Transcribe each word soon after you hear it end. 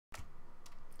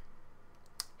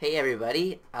Hey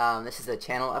everybody, this is a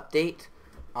channel update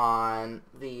on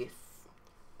the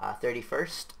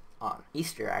 31st, on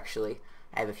Easter actually.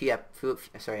 I have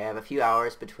a few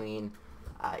hours between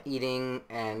eating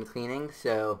and cleaning,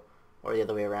 or the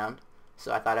other way around.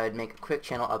 So I thought I would make a quick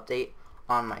channel update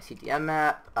on my CTM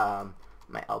map,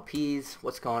 my LPs,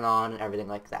 what's going on, and everything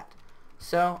like that.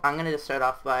 So I'm going to just start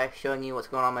off by showing you what's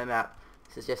going on my map.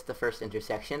 This is just the first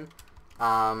intersection.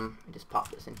 Just pop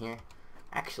this in here.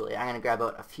 Actually, I'm going to grab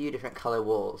out a few different color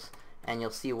wools, and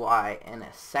you'll see why in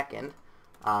a second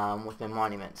with my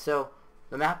monument. So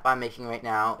the map I'm making right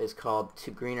now is called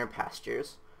To Greener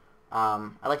Pastures. I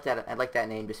like that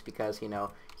name just because, you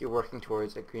know, you're working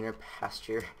towards a greener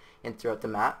pasture throughout the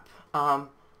map. I'm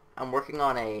working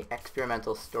on a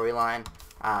experimental storyline.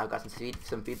 I've got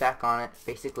some feedback on it.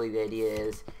 Basically, the idea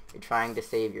is you're trying to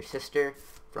save your sister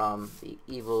from the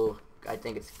evil, I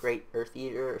think it's Great Earth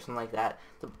Eater or something like that.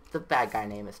 The bad guy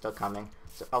name is still coming.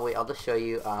 So I'll just show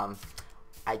you.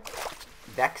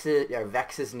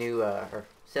 Vex's new or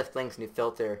Sifling's new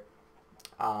filter,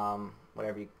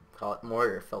 whatever you call it,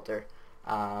 Mortar filter,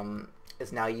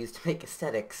 is now used to make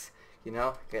aesthetics. You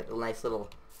know, get a nice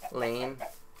little lane.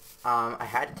 I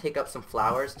had to take up some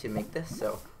flowers to make this,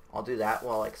 so I'll do that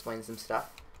while I explain some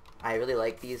stuff. I really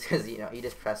like these because, you know, you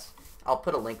just press. I'll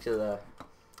put a link to the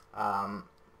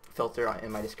filter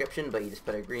in my description, but you just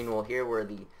put a green wool here where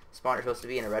the spawner is supposed to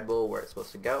be and a red wool where it's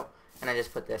supposed to go, and I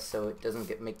just put this so it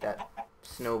doesn't make that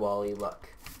snowball-y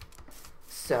look.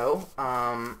 So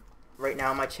right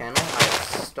now on my channel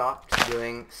I've stopped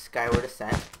doing Skyward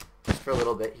Ascent just for a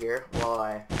little bit here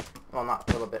while not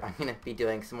a little bit, I'm going to be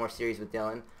doing some more series with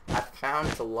Dylan. I've found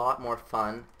it's a lot more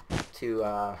fun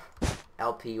to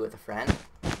LP with a friend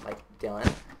like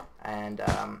Dylan, and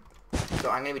so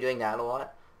I'm going to be doing that a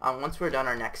lot. Once we're done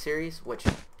our next series, which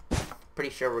I'm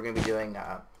pretty sure we're going to be doing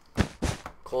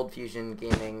Cold Fusion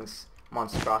Gaming's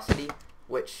Monstrosity,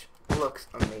 which looks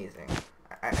amazing.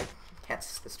 I can't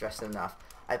stress it enough.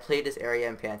 I played this area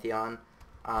in Pantheon.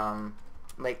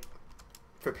 Like,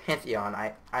 for Pantheon,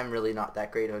 I'm really not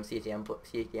that great of a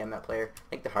CTM map player. I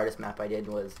think the hardest map I did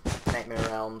was Nightmare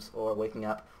Realms or Waking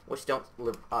Up, which don't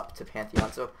live up to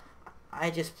Pantheon. So I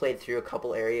just played through a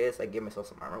couple areas. I gave myself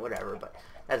some armor, whatever, but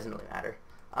that doesn't really matter.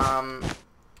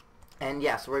 And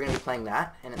yeah, so we're going to be playing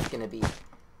that, and it's going to be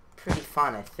pretty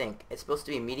fun, I think. It's supposed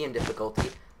to be medium difficulty.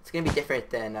 It's going to be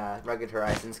different than Rugged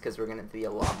Horizons because we're going to be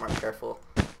a lot more careful,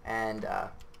 and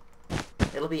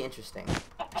it'll be interesting.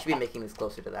 I should be making this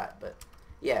closer to that, but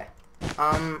yeah.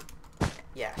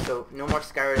 Yeah, so no more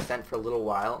Skyward Ascent for a little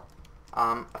while.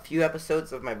 A few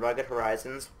episodes of my Rugged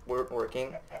Horizons weren't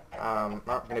working, aren't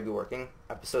going to be working.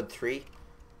 Episode 3,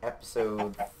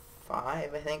 Episode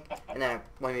 5, I think, and then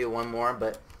maybe one more,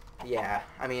 but yeah,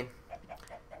 I mean,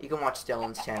 you can watch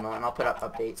Dylan's channel, and I'll put up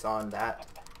updates on that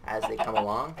as they come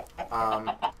along.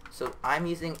 So I'm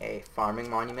using a farming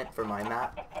monument for my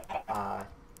map.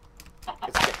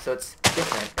 So it's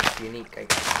different, it's unique, I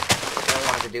guess. That's what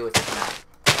I wanted to do with this map.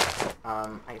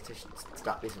 I guess I should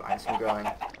stop these vines from growing.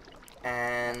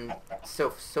 And so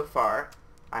far,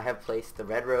 I have placed the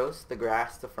red rose, the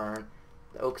grass, the fern,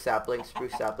 the oak sapling,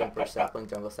 spruce sapling, birch sapling,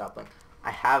 jungle sapling.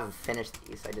 I have finished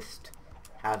these, I just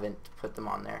haven't put them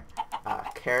on there.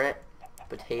 Carrot,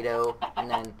 potato, and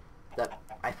then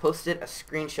I posted a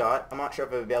screenshot. I'm not sure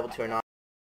if I would be able to or not,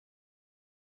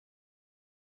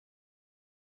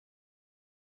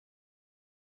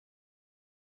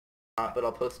 but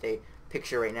I'll post a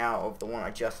picture right now of the one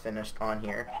I just finished on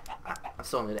here. I'm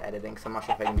still into the editing, so I'm not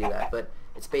sure if I can do that, but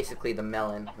it's basically the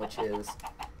melon, which is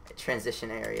a transition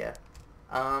area.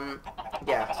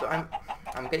 Yeah, so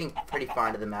I'm getting pretty far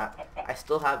into the map. I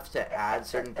still have to add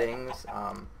certain things,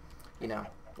 you know,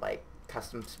 like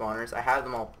custom spawners. I have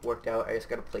them all worked out. I just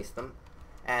gotta place them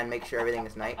and make sure everything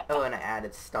is nice. Oh, and I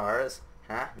added stars.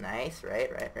 Huh? Nice, right?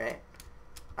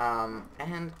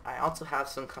 And I also have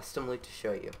some custom loot to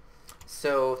show you.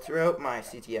 So throughout my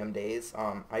CTM days,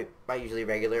 I usually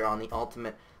regular on the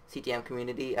Ultimate CTM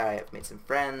community. I have made some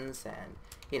friends and,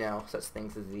 you know, such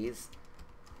things as these.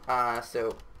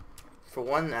 So for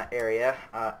one area,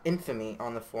 Infamy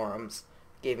on the forums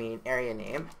gave me an area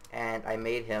name, and I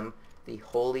made him the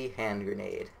Holy Hand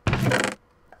Grenade.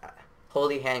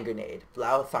 Holy Hand Grenade.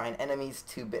 Blow thine enemies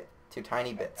to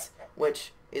tiny bits,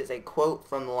 which is a quote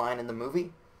from the line in the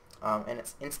movie, and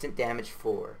it's instant damage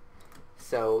 4.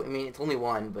 So, I mean, it's only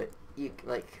one, but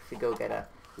if we go get a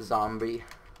zombie.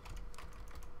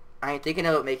 I'm thinking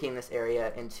about making this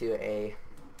area into a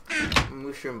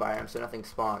mushroom biome so nothing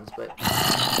spawns, but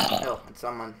oh, it's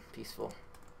someone peaceful.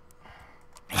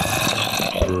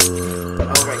 Oh,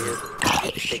 right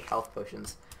here. Take health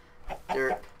potions.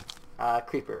 Derp.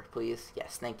 Creeper, please.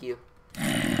 Yes, thank you.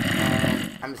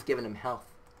 And I'm just giving him health.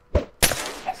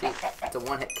 See, it's a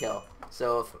one-hit kill.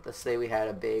 So if, let's say we had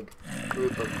a big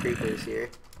group of creepers here,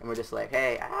 and we're just like,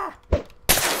 hey,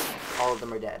 all of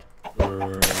them are dead. Okay, well,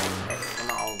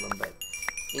 not all of them, but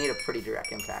you need a pretty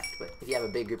direct impact. But if you have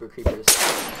a big group of creepers,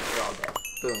 they're all dead.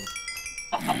 Boom.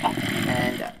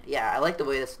 And yeah, I like the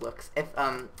way this looks. If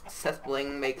Seth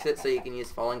Bling makes it so you can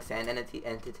use falling sand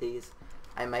entities,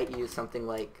 I might use something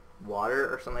like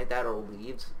water or something like that, or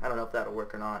leaves. I don't know if that'll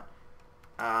work or not.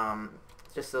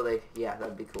 Just so yeah,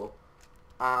 that'd be cool.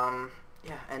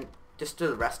 Yeah, and just to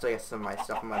the rest, I guess, of my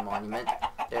stuff in my monument,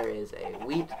 there is a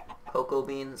wheat, cocoa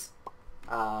beans,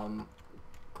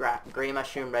 gray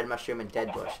mushroom, red mushroom, and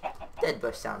dead bush. Dead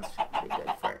bush sounds pretty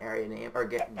good for an area name, or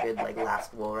good like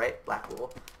last wool, right? Black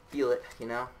wool. Feel it, you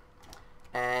know?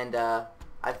 And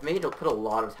I've put a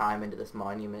lot of time into this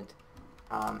monument.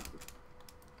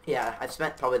 Yeah, I've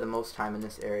spent probably the most time in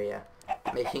this area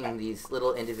making these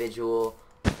little individual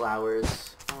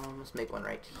flowers. Let's make one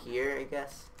right here, I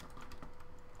guess.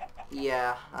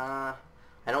 Yeah, I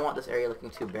don't want this area looking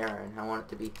too barren. I want it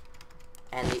to be...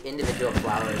 And the individual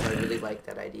flowers, I really like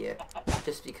that idea.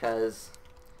 Just because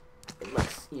it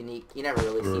looks unique. You never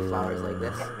really see flowers like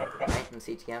this, right, in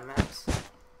CTM maps.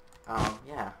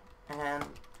 Yeah. And,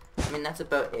 I mean, that's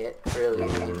about it, really. I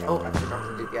mean, oh, I forgot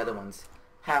to do the other ones.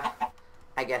 Ha!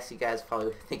 I guess you guys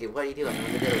probably thinking, what are you doing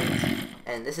with the other ones?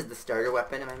 And this is the starter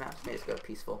weapon in my maps. Let me just go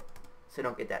peaceful, so I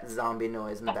don't get that zombie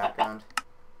noise in the background.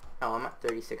 Oh, I'm at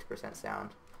 36%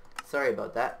 sound. Sorry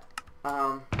about that.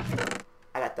 I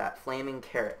got that flaming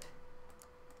carrot.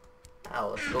 Oh,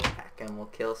 let's go back and we'll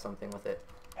kill something with it.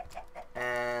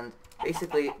 And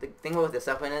basically, the thing with this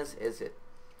weapon is it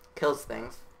kills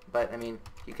things. But I mean,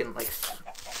 you can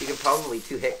probably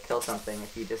two-hit kill something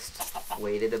if you just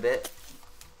waited a bit,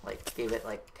 like gave it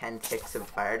like 10 ticks of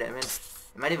fire damage.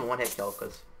 It might even one-hit kill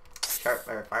because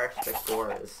fire stick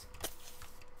gore is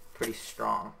pretty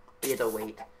strong. But you have to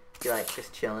wait. You're like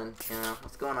just chilling, you know,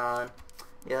 what's going on?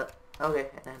 Yep. Okay,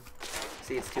 and then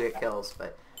see, it's two-hit kills,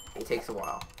 but it takes a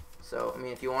while. So I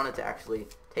mean, if you wanted to actually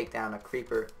take down a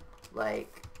creeper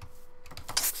like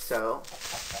so,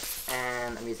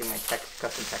 and I'm using my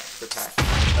custom texture pack.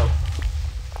 Oh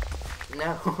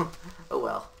no. Oh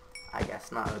well, I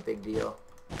guess not a big deal.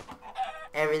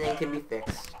 Everything can be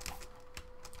fixed.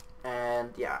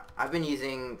 And yeah, I've been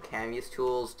using Camu's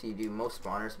tools to do most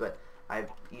spawners, but I've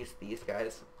used these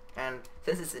guys. And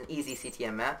since it's an easy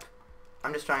CTM map,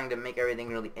 I'm just trying to make everything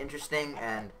really interesting.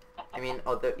 And I mean,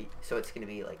 so it's gonna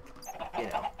be like, you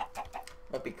know,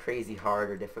 won't be crazy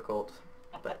hard or difficult,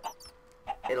 but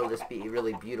it'll just be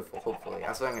really beautiful. Hopefully,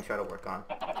 that's what I'm gonna try to work on,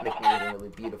 making everything really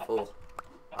beautiful.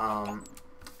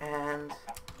 And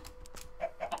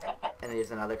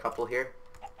there's another couple here.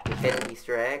 The hidden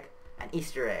Easter egg. An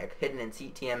Easter egg hidden in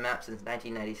CTM map since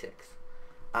 1996.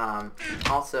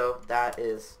 Also, that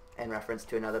is in reference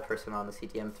to another person on the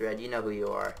CTM thread. You know who you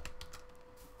are.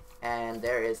 And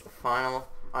there is the final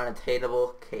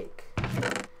unattainable cake.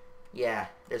 Yeah,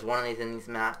 there's one of these in these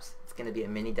maps. It's going to be a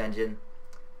mini dungeon.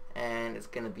 And it's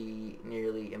going to be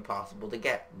nearly impossible to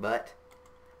get. But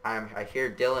I hear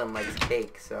Dylan likes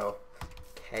cake, so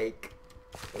cake.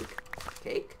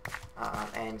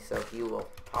 And so he will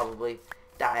probably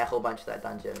die a whole bunch of that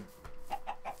dungeon.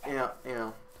 You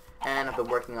know. And I've been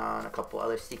working on a couple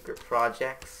other secret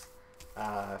projects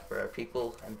for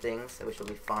people and things, which will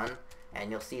be fun. And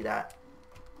you'll see that.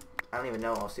 I don't even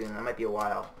know how soon. That might be a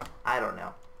while. I don't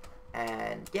know.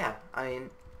 And yeah, I mean,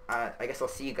 I guess I'll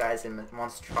see you guys in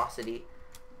Monstrosity,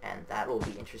 and that will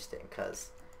be interesting because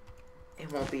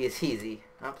it won't be as easy.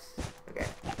 Oops. Okay.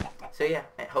 So yeah,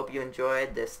 I hope you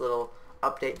enjoyed this little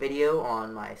update video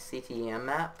on my CTM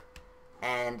map.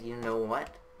 And you know what?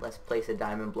 Let's place a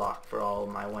diamond block for all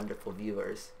my wonderful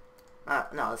viewers.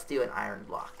 No, let's do an iron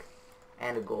block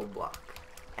and a gold block.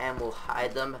 And we'll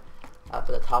hide them up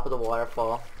at the top of the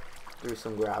waterfall through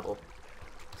some gravel.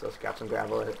 So let's grab some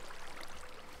gravel out.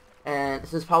 And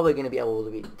this is probably going to be able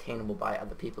to be attainable by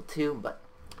other people too, but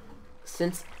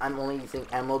since I'm only using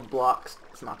emerald blocks,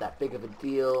 it's not that big of a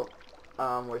deal.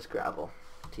 Where's gravel?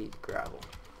 Gravel.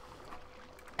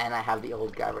 And I have the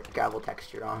old gravel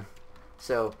texture on.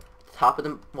 So, top of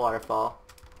the waterfall,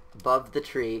 above the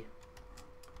tree,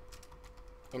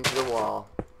 into the wall,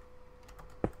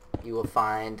 you will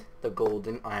find the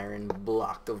golden iron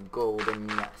block of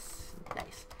goldenness.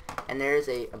 Nice. And there's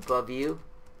above you,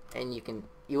 and you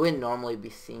wouldn't normally be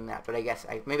seeing that, but I guess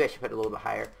maybe I should put it a little bit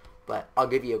higher, but I'll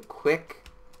give you a quick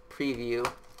preview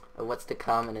of what's to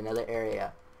come in another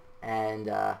area. And,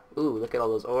 ooh, look at all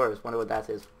those ores. Wonder what that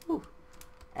is. Ooh.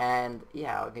 And,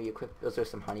 yeah, I'll give you a quick, those are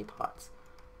some honey pots.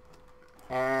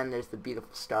 And there's the beautiful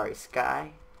starry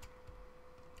sky.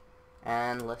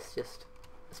 And let's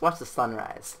watch the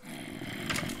sunrise.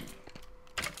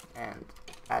 And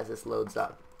as this loads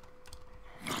up.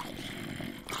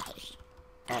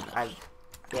 And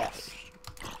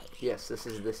yes, this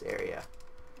is this area.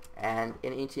 And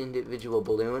in each individual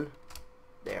balloon,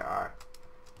 there are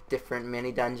different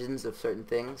mini dungeons of certain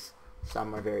things.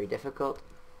 Some are very difficult,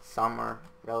 some are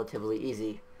relatively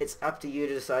easy. It's up to you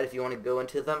to decide if you want to go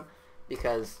into them,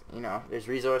 because, you know, there's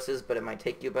resources, but it might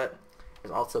take you a bit.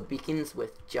 There's also beacons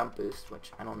with jump boost,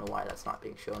 which I don't know why that's not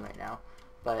being shown right now,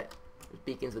 but there's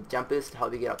beacons with jump boost to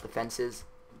help you get up the fences,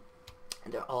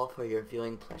 and they're all for your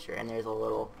viewing pleasure. And there's a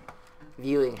little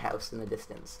viewing house in the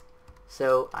distance.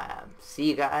 So, see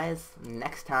you guys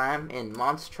next time in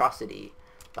Monstrosity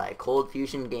by Cold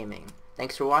Fusion Gaming.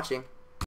 Thanks for watching.